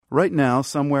Right now,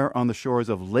 somewhere on the shores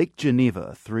of Lake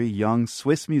Geneva, 3 young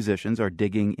Swiss musicians are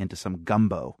digging into some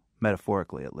gumbo,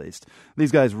 metaphorically at least.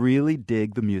 These guys really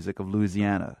dig the music of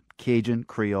Louisiana, Cajun,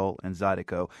 Creole, and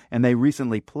Zydeco, and they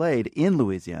recently played in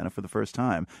Louisiana for the first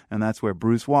time, and that's where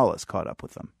Bruce Wallace caught up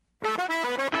with them.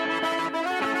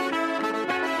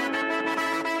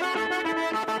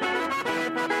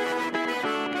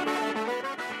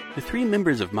 The 3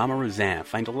 members of Mama Rosin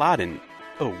find a lot in...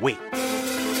 Oh, wait.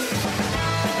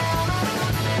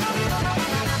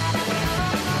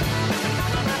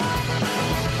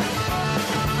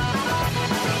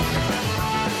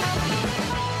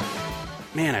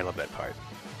 Man, I love that part.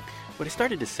 What I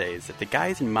started to say is that the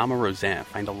guys in Mama Rosin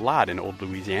find a lot in old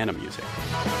Louisiana music.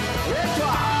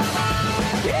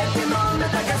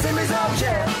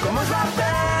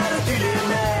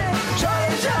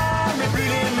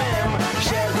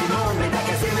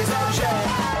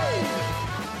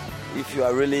 If you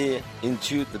are really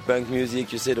into the punk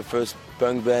music, you say the first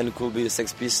punk band could be the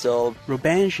Sex Pistols.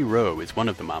 Robin Giraud is one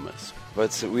of the Mamas.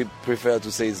 But we prefer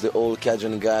to say it's the old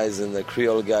Cajun guys and the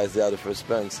Creole guys, they are the first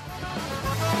punks.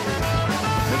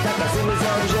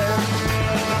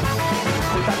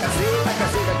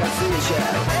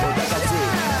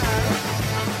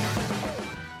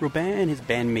 Robin and his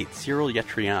bandmate Cyril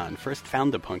Yetrian first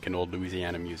found the punk and old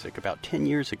Louisiana music about 10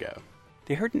 years ago.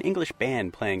 They heard an English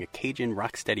band playing a Cajun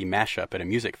rocksteady mashup at a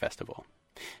music festival.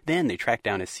 Then they tracked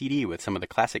down a CD with some of the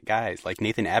classic guys like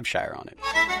Nathan Abshire on it.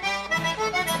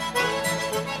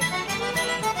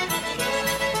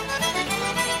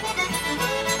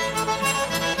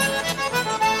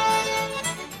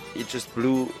 It just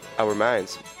blew our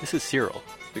minds. This is Cyril.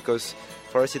 Because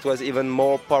for us it was even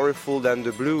more powerful than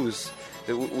the blues.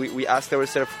 We asked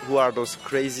ourselves, who are those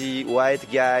crazy white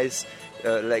guys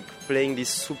like playing this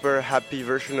super happy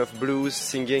version of blues,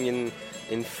 singing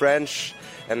in French,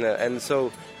 and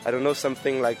so I don't know,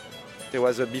 something like there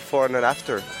was a before and an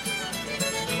after.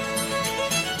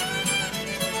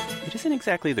 It isn't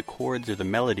exactly the chords or the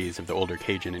melodies of the older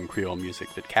Cajun and Creole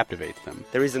music that captivates them.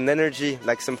 There is an energy,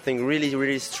 like something really,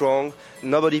 really strong.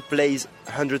 Nobody plays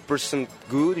 100%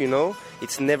 good, you know.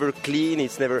 It's never clean.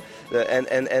 It's never,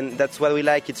 and that's what we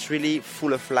like. It's really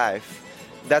full of life.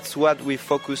 That's what we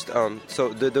focused on. So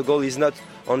the goal is not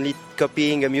only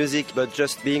copying a music, but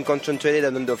just being concentrated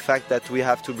on the fact that we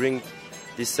have to bring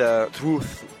this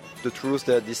truth,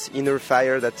 this inner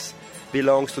fire that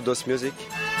belongs to those music.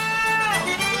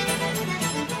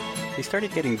 They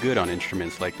started getting good on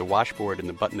instruments like the washboard and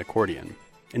the button accordion,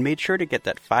 and made sure to get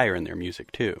that fire in their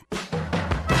music too.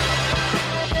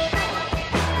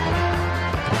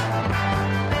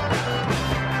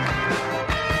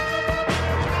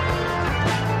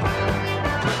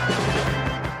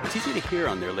 It's easy to hear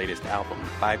on their latest album,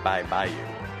 Bye Bye Bayou.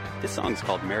 This song's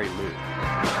called Mary Lou.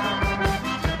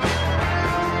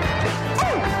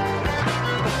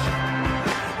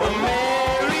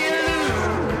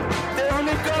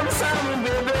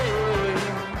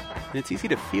 And it's easy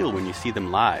to feel when you see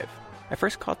them live. I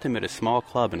first caught them at a small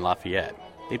club in Lafayette.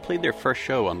 They played their first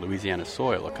show on Louisiana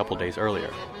soil a couple days earlier.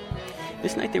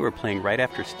 This night they were playing right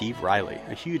after Steve Riley,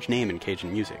 a huge name in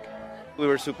Cajun music. We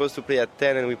were supposed to play at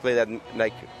 10 and we played at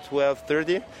like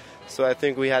 12:30. So I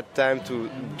think we had time to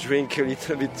drink a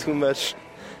little bit too much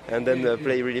and then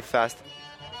play really fast.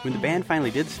 When the band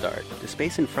finally did start, the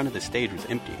space in front of the stage was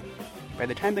empty. By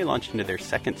the time they launched into their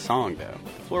second song, though,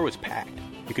 the floor was packed.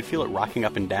 You could feel it rocking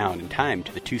up and down in time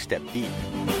to the 2-step beat.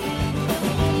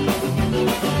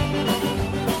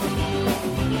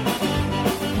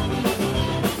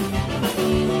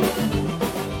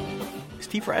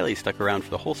 Steve Riley stuck around for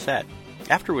the whole set.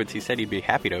 Afterwards, he said he'd be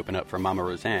happy to open up for Mama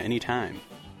Rosin any time.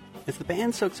 As the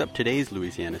band soaks up today's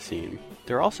Louisiana scene,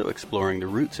 they're also exploring the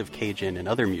roots of Cajun and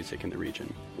other music in the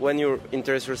region. When you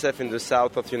interest yourself in the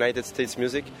south of the United States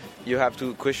music, you have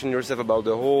to question yourself about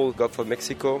the whole Gulf of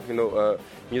Mexico,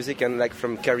 music, and like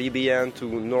from Caribbean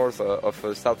to north of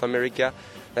South America,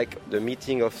 like the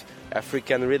meeting of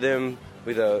African rhythm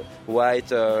with a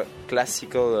white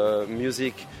classical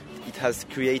music. It has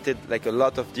created like a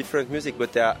lot of different music,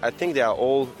 but I think they are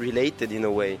all related in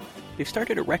a way. They've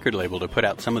started a record label to put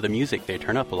out some of the music they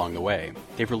turn up along the way.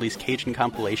 They've released Cajun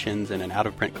compilations and an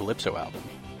out-of-print Calypso album.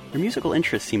 Their musical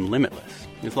interests seem limitless,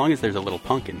 as long as there's a little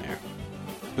punk in there.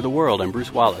 For The World, I'm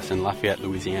Bruce Wallace in Lafayette,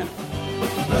 Louisiana.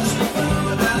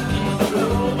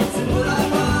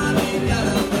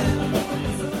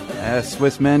 As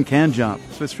Swiss men can jump.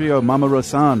 Swiss trio Mama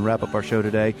Rosin wrap up our show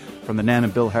today. From the Nan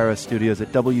and Bill Harris studios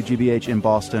at WGBH in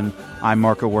Boston, I'm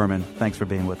Marco Werman. Thanks for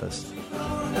being with us.